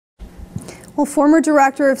Well, former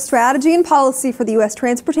Director of Strategy and Policy for the U.S.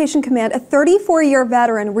 Transportation Command, a 34-year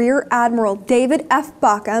veteran, Rear Admiral David F.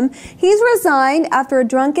 Baucom, he's resigned after a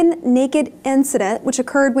drunken, naked incident, which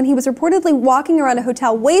occurred when he was reportedly walking around a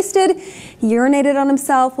hotel wasted. He urinated on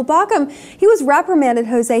himself. Well, Baucom, he was reprimanded,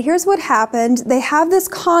 Jose. Here's what happened. They have this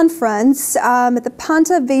conference at the Ponte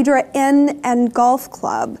Vedra Inn and Golf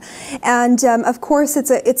Club. And, of course,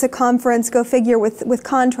 it's a conference, go figure, with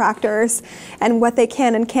contractors and what they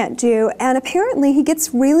can and can't do. And apparently he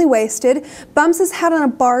gets really wasted, bumps his head on a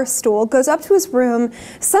bar stool, goes up to his room,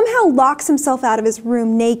 somehow locks himself out of his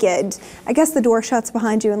room naked. I guess the door shuts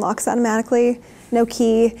behind you and locks automatically. No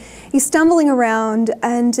key. He's stumbling around,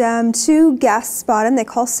 and two guests spot him. They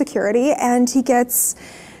call security, and he gets,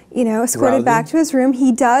 you know, escorted back to his room.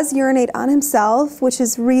 He does urinate on himself, which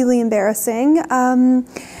is really embarrassing.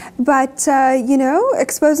 But, you know,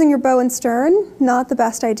 exposing your bow and stern, not the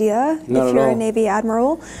best idea if you're a Navy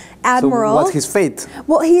admiral. So what's his fate?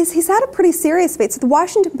 Well, he's had a pretty serious fate. So the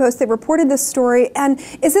Washington Post, they reported this story, and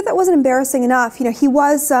as if that wasn't embarrassing enough, you know, he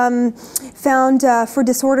was found for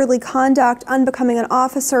disorderly conduct, unbecoming an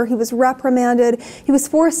officer. He was reprimanded. He was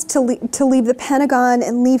forced to leave the Pentagon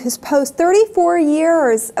and leave his post. 34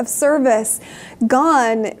 years of service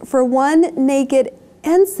gone for one naked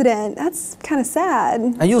incident. That's kind of sad.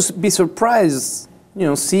 And you'll be surprised, you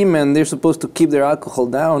know, seamen, they're supposed to keep their alcohol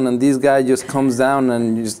down, and this guy just comes down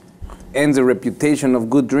and just ends a reputation of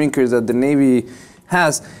good drinkers that the Navy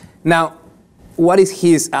has. Now, what is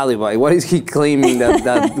his alibi? What is he claiming that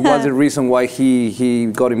was the reason why he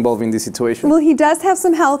got involved in this situation? Well, he does have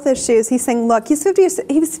some health issues. He's saying, look, he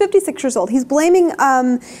was 56 years old. He's blaming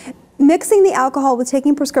mixing the alcohol with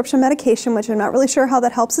taking prescription medication, which I'm not really sure how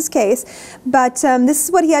that helps his case. But this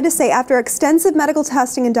is what he had to say. After extensive medical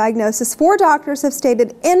testing and diagnosis, 4 doctors have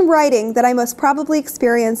stated in writing that I most probably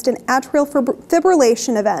experienced an atrial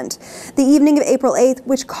fibrillation event the evening of April 8th,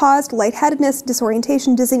 which caused lightheadedness,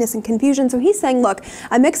 disorientation, dizziness, and confusion. So he's saying, look,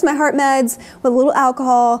 I mixed my heart meds with a little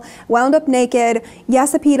alcohol, wound up naked.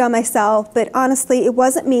 Yes, I peed on myself, but honestly, it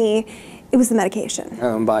wasn't me. It was the medication. I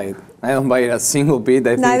don't buy it. I don't buy it a single bit.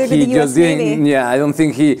 I Neither think did he the just US Navy. didn't. Yeah, I don't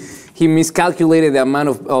think he miscalculated the amount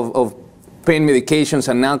of pain medications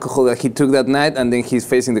and alcohol that he took that night, and then he's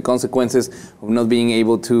facing the consequences of not being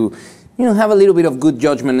able to, you know, have a little bit of good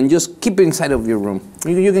judgment and just keep it inside of your room.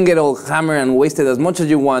 You can get all hammered and wasted as much as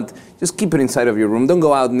you want. Just keep it inside of your room. Don't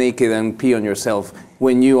go out naked and pee on yourself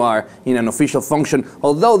when you are in an official function.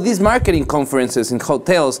 Although these marketing conferences in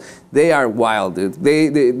hotels, they are wild.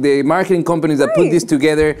 The marketing companies that put this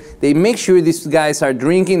together, they make sure these guys are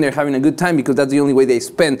drinking, they're having a good time, because that's the only way they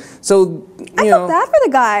spend. So, I felt bad for the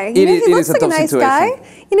guy. You know, he looks like a nice guy.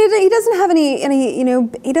 You know, he doesn't have any, you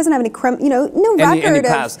know, he doesn't have any no record any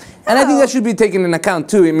past. of. And I think that should be taken into account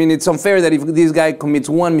too. I mean, it's unfair that if this guy commits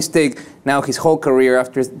one mistake, now his whole career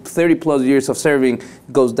after 30 plus years of serving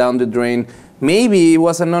goes down the drain. Maybe it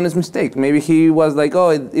was an honest mistake. Maybe he was like,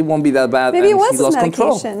 oh, it won't be that bad. Maybe and it was he lost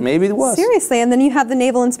medication. Control. Maybe it was. Seriously, and then you have the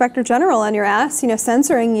Naval Inspector General on your ass, you know,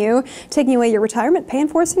 censoring you, taking away your retirement pay,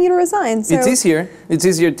 and forcing you to resign. So it's easier. It's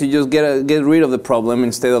easier to just get rid of the problem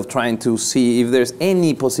instead of trying to see if there's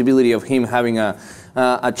any possibility of him having a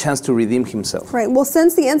chance to redeem himself. Right. Well,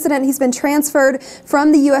 since the incident, he's been transferred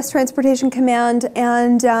from the U.S. Transportation Command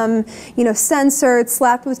and, you know, censored,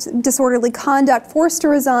 slapped with disorderly conduct, forced to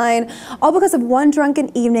resign, all because of one drunken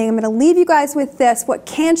evening. I'm going to leave you guys with this. What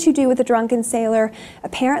can't you do with a drunken sailor?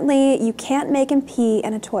 Apparently, you can't make him pee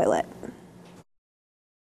in a toilet.